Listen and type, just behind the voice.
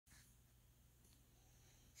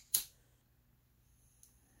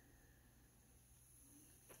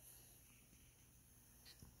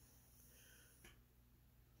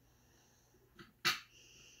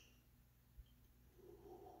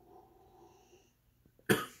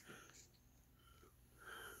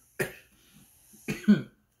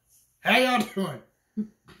How y'all doing?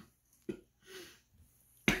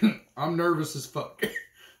 I'm nervous as fuck.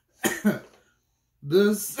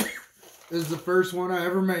 This is the first one I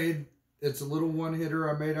ever made. It's a little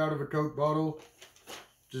one-hitter I made out of a Coke bottle.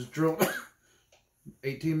 Just drill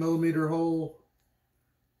 18 millimeter hole.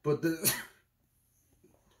 Put the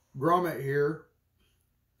grommet here.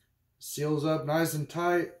 Seals up nice and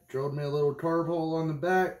tight. Drilled me a little carb hole on the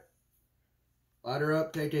back. Light her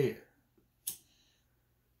up, take a hit.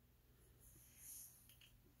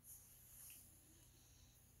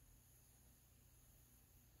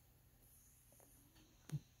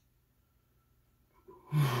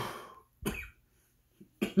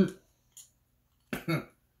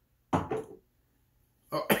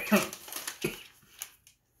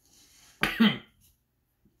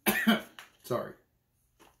 Sorry.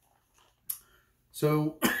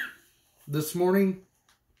 So, this morning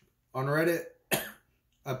on Reddit,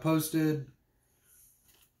 I posted,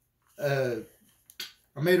 I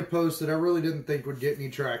made a post that I really didn't think would get any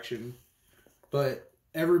traction, but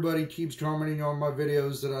everybody keeps commenting on my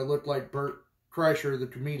videos that I look like Bert Kreischer, the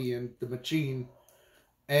comedian, the machine,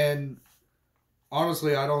 and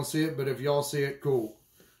honestly, I don't see it, but if y'all see it, cool.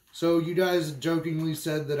 So, you guys jokingly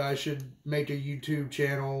said that I should make a YouTube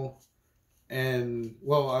channel. And,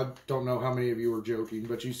 well, I don't know how many of you were joking,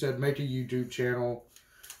 but you said make a YouTube channel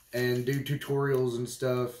and do tutorials and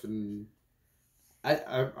stuff. And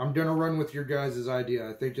I'm going to run with your guys' idea.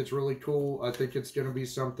 I think it's really cool. I think it's going to be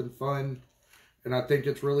something fun. And I think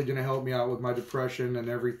it's really going to help me out with my depression and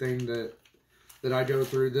everything that I go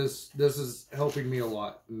through. This is helping me a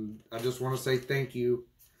lot. And I just want to say thank you.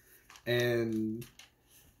 And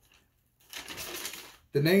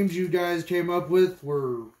the names you guys came up with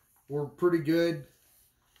were pretty good.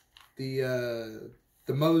 The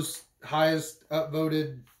most highest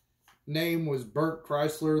upvoted name was Bert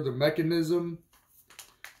Kreischer, the Mechanism.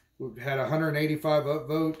 We've had 185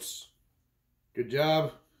 upvotes. Good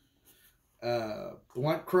job.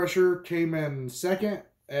 Blunt Crusher came in second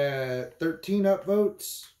at 13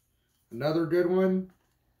 upvotes. Another good one.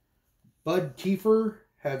 Bud Kiefer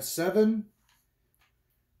had 7.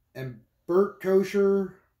 And Bert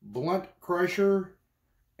Kosher, Blunt Crusher,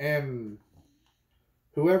 and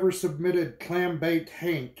whoever submitted Clam Baked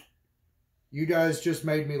Hank, you guys just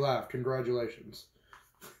made me laugh. Congratulations.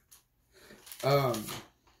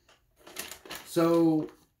 So,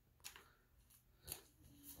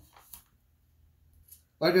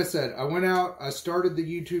 like I said, I went out, I started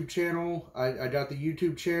the YouTube channel. I got the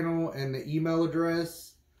YouTube channel and the email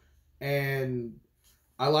address. And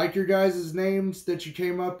I like your guys' names that you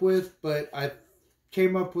came up with, but I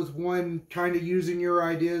came up with one kind of using your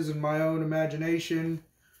ideas and my own imagination,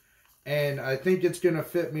 and I think it's going to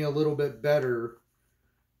fit me a little bit better.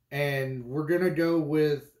 And we're going to go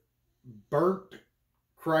with Burnt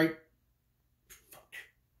Crite.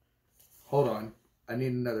 Hold on. I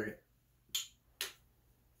need another hit.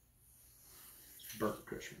 It's Burnt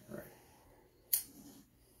Cushion, right?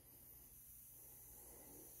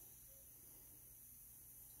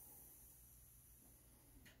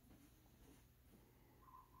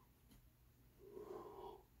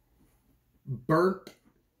 Burnt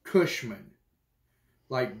Cushman.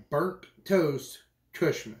 Like burnt toast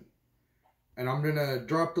Cushman. And I'm going to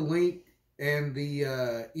drop the link and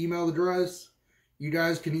the email address. You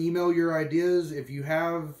guys can email your ideas. If you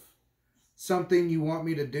have something you want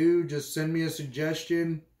me to do, just send me a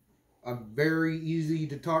suggestion. I'm very easy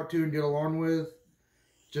to talk to and get along with.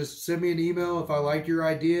 Just send me an email if I like your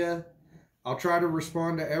idea. I'll try to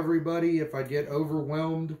respond to everybody. If I get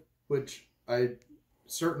overwhelmed, which I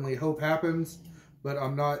certainly hope happens, but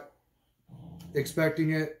I'm not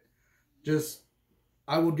expecting it. Just,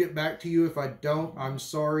 I will get back to you. If I don't, I'm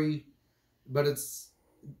sorry, but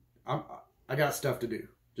I got stuff to do.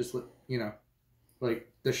 Just, you know,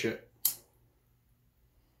 like this shit.